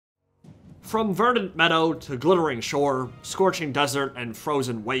From verdant meadow to glittering shore, scorching desert and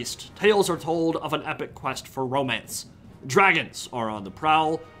frozen waste, tales are told of an epic quest for romance. Dragons are on the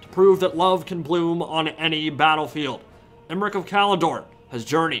prowl to prove that love can bloom on any battlefield. Imrik of Caledor has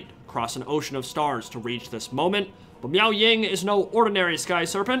journeyed across an ocean of stars to reach this moment, but Miao Ying is no ordinary sky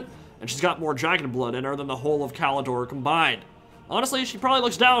serpent, and she's got more dragon blood in her than the whole of Caledor combined. Honestly, she probably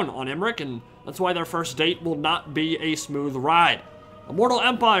looks down on Imrik, and that's why their first date will not be a smooth ride. Immortal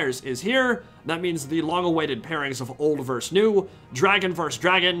Empires is here. That means the long-awaited pairings of old versus new, dragon versus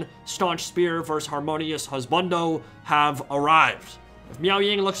dragon, staunch spear versus harmonious husbando have arrived. If Miao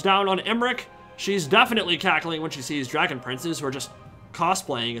Ying looks down on Imrik, she's definitely cackling when she sees dragon princes who are just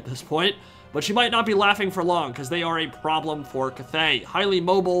cosplaying at this point, but she might not be laughing for long because they are a problem for Cathay. Highly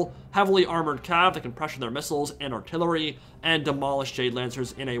mobile, heavily armored cav that can pressure their missiles and artillery and demolish Jade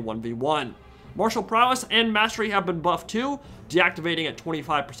Lancers in a 1v1. Martial prowess and mastery have been buffed too, deactivating at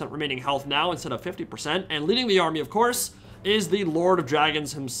 25% remaining health now instead of 50%, and leading the army, of course, is the Lord of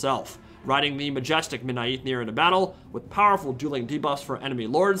Dragons himself, riding the majestic Midnight into battle with powerful dueling debuffs for enemy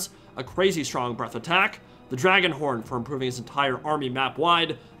lords, a crazy strong breath attack, the Dragon Horn for improving his entire army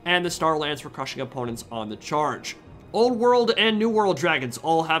map-wide, and the Star Lance for crushing opponents on the charge. Old World and New World dragons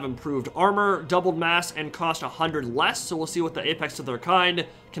all have improved armor, doubled mass, and cost 100 less, so we'll see what the apex of their kind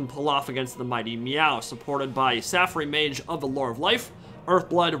can pull off against the mighty Miao, supported by Sapphire Mage of the Lore of Life,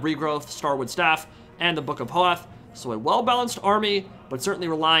 Earthblood, Regrowth, Starwood Staff, and the Book of Hoath, so a well-balanced army, but certainly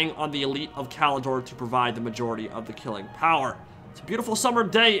relying on the elite of Caledor to provide the majority of the killing power. It's a beautiful summer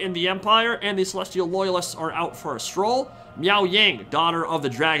day in the Empire, and the Celestial Loyalists are out for a stroll. Miao Ying, daughter of the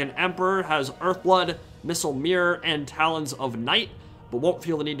Dragon Emperor, has Earthblood, Missile Mirror, and Talons of Night, but won't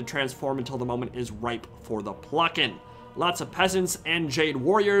feel the need to transform until the moment is ripe for the pluck-in. Lots of peasants and Jade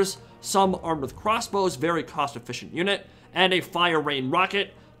Warriors, some armed with crossbows, very cost-efficient unit, and a Fire Rain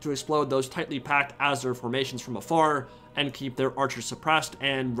rocket to explode those tightly packed Azure formations from afar and keep their archers suppressed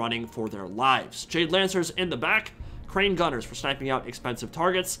and running for their lives. Jade Lancers in the back, Crane Gunners for sniping out expensive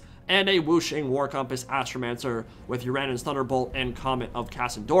targets, and a whooshing War Compass Astromancer with Uranus Thunderbolt and Comet of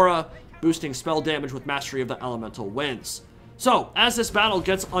Cassandora, boosting spell damage with mastery of the elemental winds. So, as this battle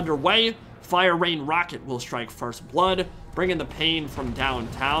gets underway, Fire Rain Rocket will strike first blood, bringing the pain from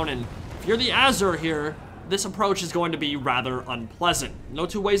downtown, and if you're the Azure here, this approach is going to be rather unpleasant. No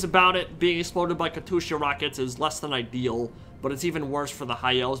two ways about it, being exploded by Katusha rockets is less than ideal, but it's even worse for the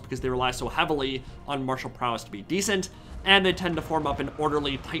High Elves because they rely so heavily on martial prowess to be decent, and they tend to form up in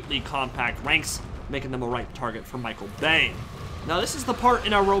orderly, tightly compact ranks, making them a ripe target for Michael Bay. Now this is the part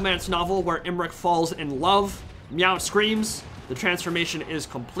in our romance novel where Imrik falls in love, Miao screams, the transformation is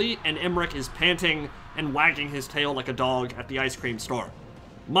complete, and Imrik is panting and wagging his tail like a dog at the ice cream store.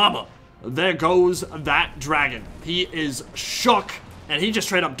 Mama, there goes that dragon. He is shook, and he just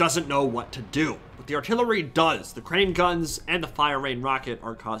straight up doesn't know what to do. But the artillery does. The crane guns and the Fire Rain rocket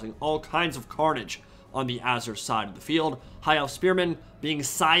are causing all kinds of carnage on the Azure side of the field. High Elf Spearmen being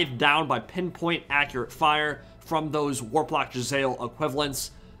scythed down by pinpoint accurate fire from those Warplock Giselle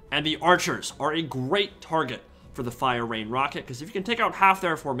equivalents, and the archers are a great target for the Fire Rain rocket, because if you can take out half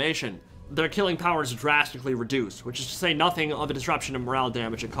their formation, their killing power is drastically reduced, which is to say nothing of the disruption and morale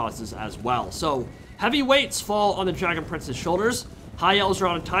damage it causes as well. So, heavy weights fall on the Dragon Prince's shoulders. High Elves are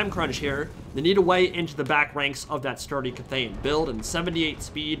on a time crunch here. They need a way into the back ranks of that sturdy Cathayan build, and 78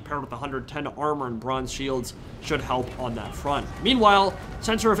 speed paired with 110 armor and bronze shields should help on that front. Meanwhile,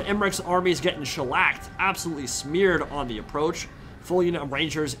 center of Imrik's army is getting shellacked, absolutely smeared on the approach. Full unit of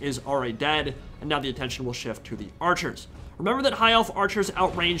Rangers is already dead, and now the attention will shift to the Archers. Remember that High Elf Archers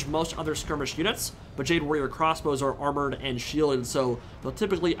outrange most other skirmish units, but Jade Warrior crossbows are armored and shielded, so they'll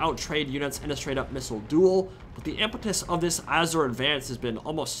typically outtrade units in a straight-up missile duel, but the impetus of this Azure advance has been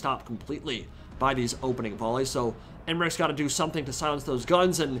almost stopped completely by these opening volleys, so Imrik's got to do something to silence those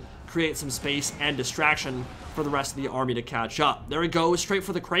guns and create some space and distraction for the rest of the army to catch up. There he goes, straight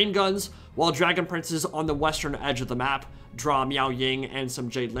for the crane guns, while Dragon Princes on the western edge of the map draw Miao Ying and some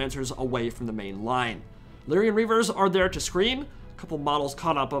Jade Lancers away from the main line. Lyrian Reavers are there to screen, a couple models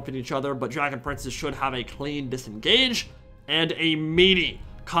caught up in each other, but Dragon Princes should have a clean disengage, and a meaty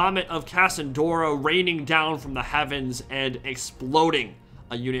Comet of Cassandora raining down from the heavens and exploding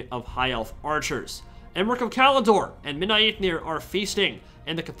a unit of High Elf Archers. Imrik of Caledor and Midnight are feasting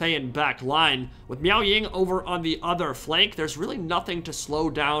in the Cathayan back line. With Miao Ying over on the other flank, there's really nothing to slow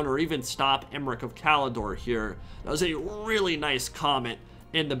down or even stop Imrik of Caledor here. That was a really nice Comet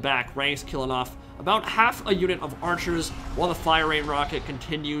in the back ranks, killing off about half a unit of archers, while the Fire Rain rocket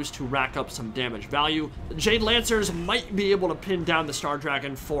continues to rack up some damage value. The Jade Lancers might be able to pin down the Star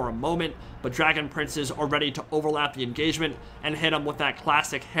Dragon for a moment, but Dragon Princes are ready to overlap the engagement and hit them with that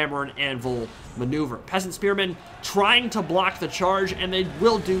classic hammer and anvil maneuver. Peasant Spearmen trying to block the charge, and they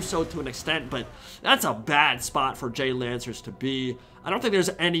will do so to an extent, but that's a bad spot for Jade Lancers to be. I don't think there's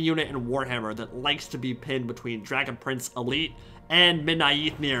any unit in Warhammer that likes to be pinned between Dragon Prince Elite and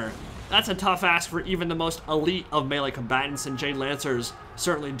Midnight Aether. That's a tough ask for even the most elite of melee combatants, and Jade Lancers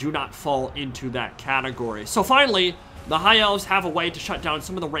certainly do not fall into that category. So finally, the High Elves have a way to shut down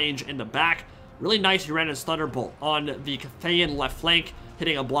some of the range in the back. Really nice Uranus Thunderbolt on the Cathayan left flank,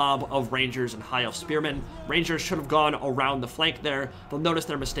 hitting a blob of Rangers and High Elf Spearmen. Rangers should have gone around the flank there. They'll notice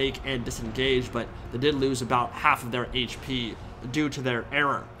their mistake and disengage, but they did lose about half of their HP due to their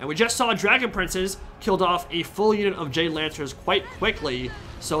error. And we just saw Dragon Princes killed off a full unit of Jade Lancers quite quickly,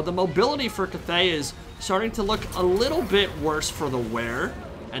 so the mobility for Cathay is starting to look a little bit worse for the wear.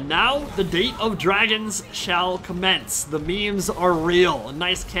 And now the date of dragons shall commence. The memes are real. A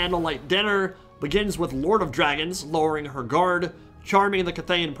nice candlelight dinner begins with Lord of Dragons lowering her guard, charming the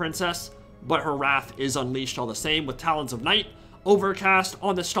Cathayan princess, but her wrath is unleashed all the same with Talons of Night, overcast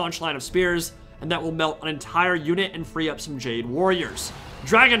on the staunch line of spears, and that will melt an entire unit and free up some Jade Warriors.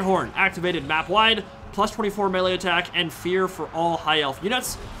 Dragonhorn activated map-wide, plus 24 melee attack and fear for all High Elf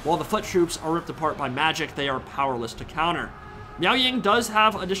units. While the foot troops are ripped apart by magic, they are powerless to counter. Miao Ying does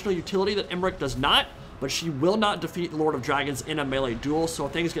have additional utility that Imrik does not, but she will not defeat the Lord of Dragons in a melee duel, so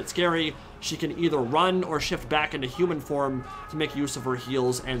if things get scary, she can either run or shift back into human form to make use of her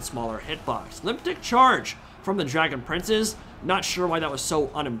heals and smaller hitbox. Limptic Charge from the Dragon Princes. Not sure why that was so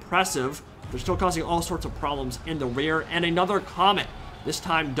unimpressive. They're still causing all sorts of problems in the rear. And another Comet, this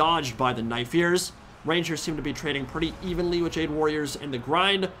time dodged by the Knife Ears. Rangers seem to be trading pretty evenly with Jade Warriors in the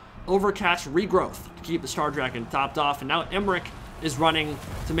grind. Overcast Regrowth to keep the Star Dragon topped off, and now Imrik is running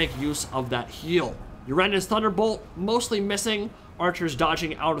to make use of that heal. Uranus Thunderbolt mostly missing. Archers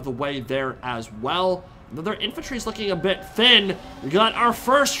dodging out of the way there as well. Though their infantry's looking a bit thin, we got our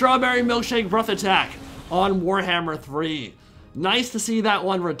first Strawberry Milkshake Breath attack on Warhammer 3. Nice to see that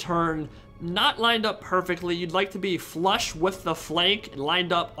one return. Not lined up perfectly. You'd like to be flush with the flank and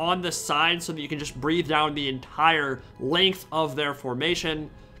lined up on the side so that you can just breathe down the entire length of their formation.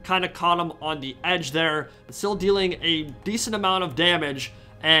 Kind of caught them on the edge there, but still dealing a decent amount of damage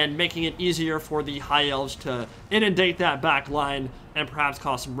and making it easier for the High Elves to inundate that back line and perhaps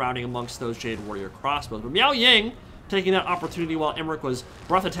cause some routing amongst those Jade Warrior crossbows. But Miao Ying taking that opportunity while Imrik was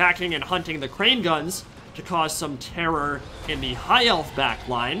breath attacking and hunting the crane guns to cause some terror in the High Elf back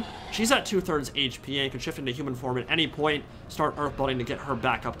line. She's at 2/3 HP and can shift into human form at any point, start earthbuilding to get her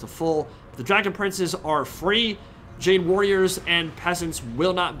back up to full. If the Dragon Princes are free, Jade Warriors and Peasants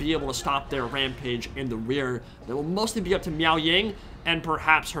will not be able to stop their rampage in the rear. That will mostly be up to Miao Ying and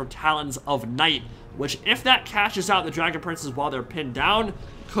perhaps her Talons of Night, which if that catches out the Dragon Princes while they're pinned down,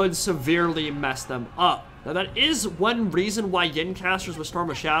 could severely mess them up. Now that is one reason why Yin casters with Storm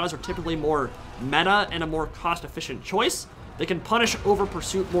of Shadows are typically more meta and a more cost-efficient choice. They can punish over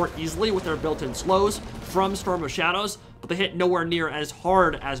pursuit more easily with their built-in slows from Storm of Shadows, but they hit nowhere near as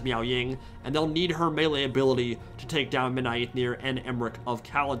hard as Miao Ying, and they'll need her melee ability to take down Midnight Aether and Imrik of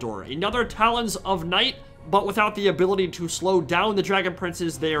Caledor. Another Talons of Night, but without the ability to slow down the Dragon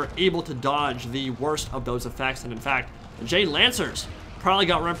Princes, they are able to dodge the worst of those effects, and in fact, the Jade Lancers probably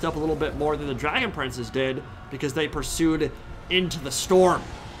got ramped up a little bit more than the Dragon Princes did because they pursued into the storm.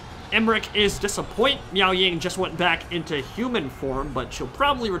 Imrik is disappointed. Miao Ying just went back into human form, but she'll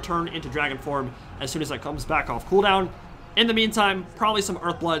probably return into dragon form as soon as that comes back off cooldown. In the meantime, probably some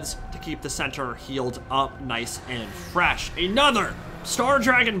Earthbloods to keep the center healed up nice and fresh. Another Star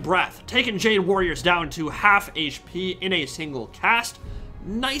Dragon Breath, taking Jade Warriors down to half HP in a single cast.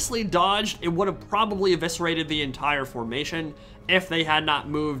 Nicely dodged. It would have probably eviscerated the entire formation if they had not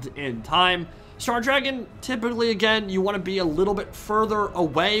moved in time. Star Dragon, typically, again, you want to be a little bit further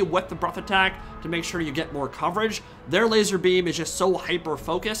away with the breath attack to make sure you get more coverage. Their laser beam is just so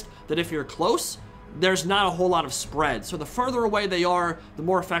hyper-focused that if you're close, there's not a whole lot of spread. So the further away they are, the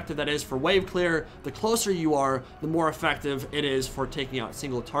more effective that is for wave clear. The closer you are, the more effective it is for taking out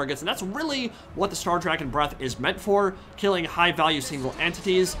single targets. And that's really what the Star Dragon Breath is meant for, killing high-value single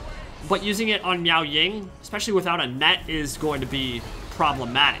entities. But using it on Miao Ying, especially without a net, is going to be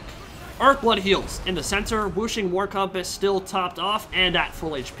problematic. Earthblood heals in the center. Whooshing War Compass still topped off and at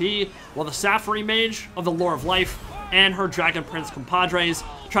full HP, while the Safari Mage of the Lore of Life and her Dragon Prince compadres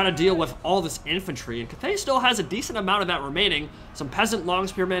trying to deal with all this infantry. And Cathay still has a decent amount of that remaining. Some Peasant Long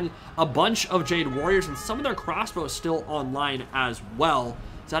Spearmen, a bunch of Jade Warriors, and some of their crossbows still online as well.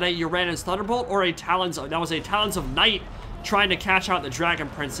 Is that a Uranus Thunderbolt or a Talons? That was a Talons of Night trying to catch out the Dragon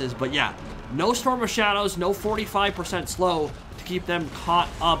Princes. But yeah, no Storm of Shadows, no 45% slow to keep them caught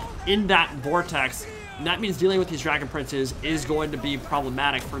up in that vortex. And that means dealing with these Dragon Princes is going to be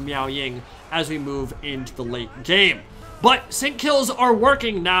problematic for Miao Ying as we move into the late game. But sync kills are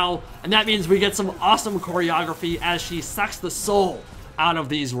working now, and that means we get some awesome choreography as she sucks the soul out of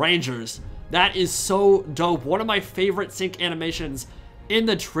these Rangers. That is so dope. One of my favorite sync animations in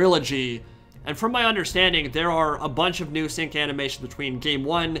the trilogy. And from my understanding, there are a bunch of new sync animations between Game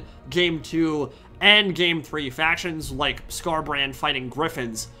 1, Game 2, and Game 3 factions, like Scarbrand fighting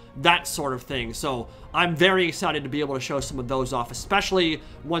Griffins, that sort of thing. So I'm very excited to be able to show some of those off, especially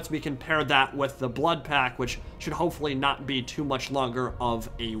once we can pair that with the Blood Pack, which should hopefully not be too much longer of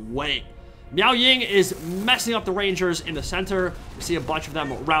a wait. Miao Ying is messing up the Rangers in the center. We see a bunch of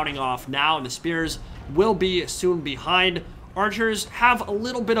them routing off now, and the Spears will be soon behind. Archers have a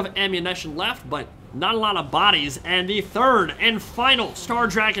little bit of ammunition left, but not a lot of bodies. And the third and final Star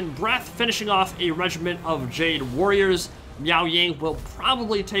Dragon Breath finishing off a regiment of Jade Warriors. Miao Ying will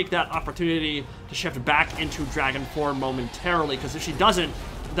probably take that opportunity to shift back into Dragon form momentarily, because if she doesn't,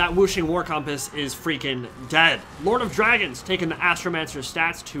 that Wuxing War Compass is freaking dead. Lord of Dragons taking the Astromancer's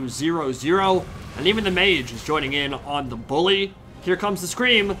stats to 0-0, and even the Mage is joining in on the Bully. Here comes the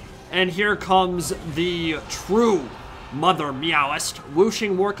Scream, and here comes the true Mother Meowist.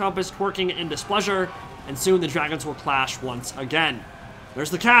 Wuxing War Compass twerking in displeasure, and soon the Dragons will clash once again.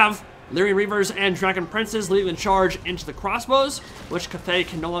 There's the Cav. Lyrian Reavers and Dragon Princes leading the charge into the crossbows, which Cathay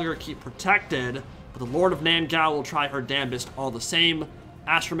can no longer keep protected, but the Lord of Nangao will try her damnedest all the same.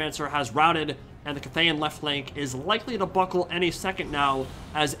 Astromancer has routed, and the Cathayan left flank is likely to buckle any second now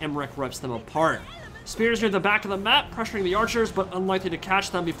as Imrik rips them apart. Spears near the back of the map, pressuring the archers, but unlikely to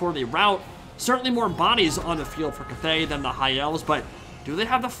catch them before they rout. Certainly more bodies on the field for Cathay than the High Elves, but do they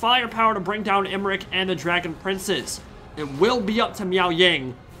have the firepower to bring down Imrik and the Dragon Princes? It will be up to Miao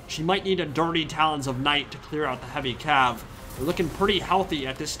Ying. She might need a dirty Talons of Night to clear out the heavy cav. They're looking pretty healthy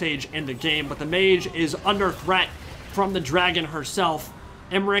at this stage in the game, but the Mage is under threat from the Dragon herself.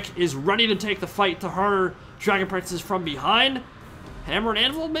 Imrik is ready to take the fight to her. Dragon Princess from behind. Hammer and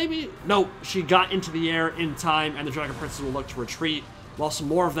Anvil, maybe? No, she got into the air in time, and the Dragon Princess will look to retreat, while some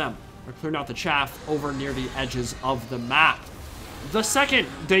more of them are clearing out the chaff over near the edges of the map. The second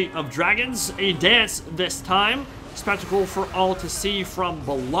date of Dragons, a dance this time. Spectacle for all to see from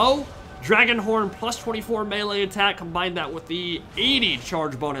below. Dragon Horn plus 24 melee attack, combine that with the 80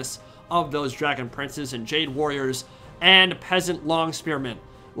 charge bonus of those Dragon Princes, and Jade Warriors and Peasant Long Spearmen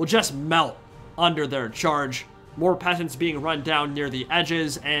will just melt under their charge. More peasants being run down near the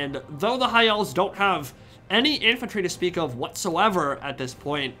edges, and though the High Elves don't have any infantry to speak of whatsoever at this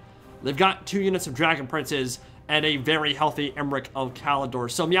point, they've got 2 units of Dragon Princes and a very healthy Imrik of Caledor.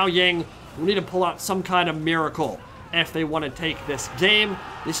 So Miao Ying will need to pull out some kind of miracle if they want to take this game.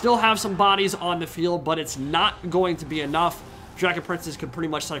 They still have some bodies on the field, but it's not going to be enough. Dragon Princes could pretty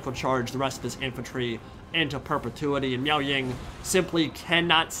much cycle charge the rest of this infantry into perpetuity, and Miao Ying simply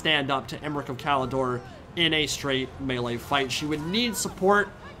cannot stand up to Imrik of Caledor in a straight melee fight. She would need support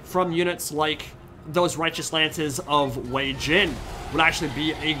from units like those Righteous Lances of Wei Jin. Would actually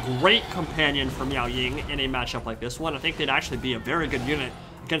be a great companion for Miao Ying in a matchup like this one. I think they'd actually be a very good unit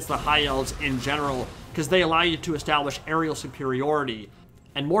against the High Elves in general, because they allow you to establish aerial superiority.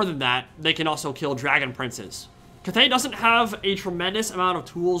 And more than that, they can also kill Dragon Princes. Cathay doesn't have a tremendous amount of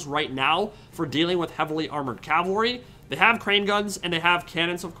tools right now for dealing with heavily armored cavalry. They have crane guns and they have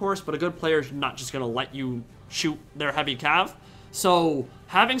cannons, of course, but a good player is not just going to let you shoot their heavy cav. So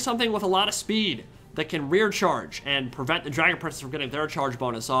having something with a lot of speed that can rear charge and prevent the Dragon Princes from getting their charge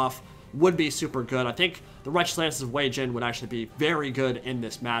bonus off would be super good. I think the Righteous Lances of Wei Jin would actually be very good in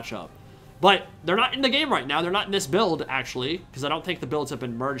this matchup. But they're not in the game right now. They're not in this build, actually, because I don't think the builds have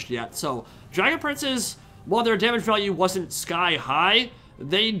been merged yet. So Dragon Princes, while their damage value wasn't sky high,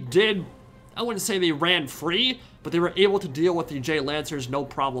 they did, I wouldn't say they ran free, but they were able to deal with the J Lancers no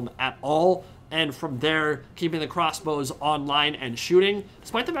problem at all. And from there, keeping the crossbows online and shooting.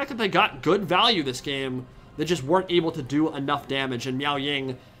 Despite the fact that they got good value this game, they just weren't able to do enough damage. And Miao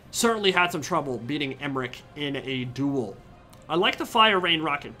Ying certainly had some trouble beating Imrik in a duel. I like the Fire Rain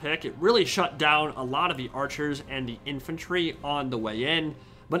rocket pick. It really shut down a lot of the archers and the infantry on the way in.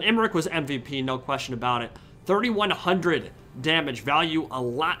 But Imrik was MVP, no question about it. 3,100 damage value, a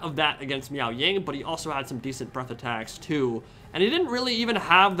lot of that against Miao Ying, but he also had some decent breath attacks too. And he didn't really even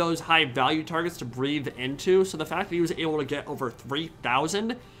have those high value targets to breathe into, so the fact that he was able to get over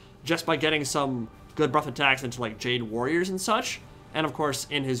 3,000 just by getting some good breath attacks into like Jade Warriors and such, and of course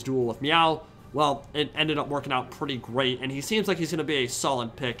in his duel with Miao, well, it ended up working out pretty great, and he seems like he's going to be a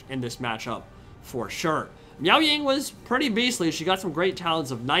solid pick in this matchup for sure. Miao Ying was pretty beastly. She got some great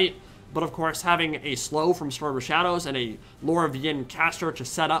talents of Night, but of course having a slow from Storm of Shadows and a Lore of Yin caster to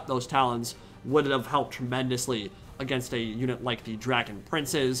set up those talents would have helped tremendously against a unit like the Dragon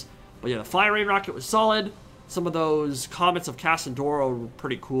Princes. But yeah, the Fire Rain Rocket was solid. Some of those Comets of Cassandora were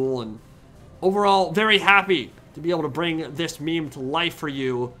pretty cool, and overall, very happy to be able to bring this meme to life for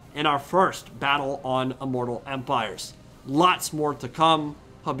you in our first battle on Immortal Empires. Lots more to come.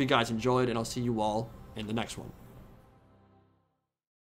 Hope you guys enjoyed, and I'll see you all in the next one.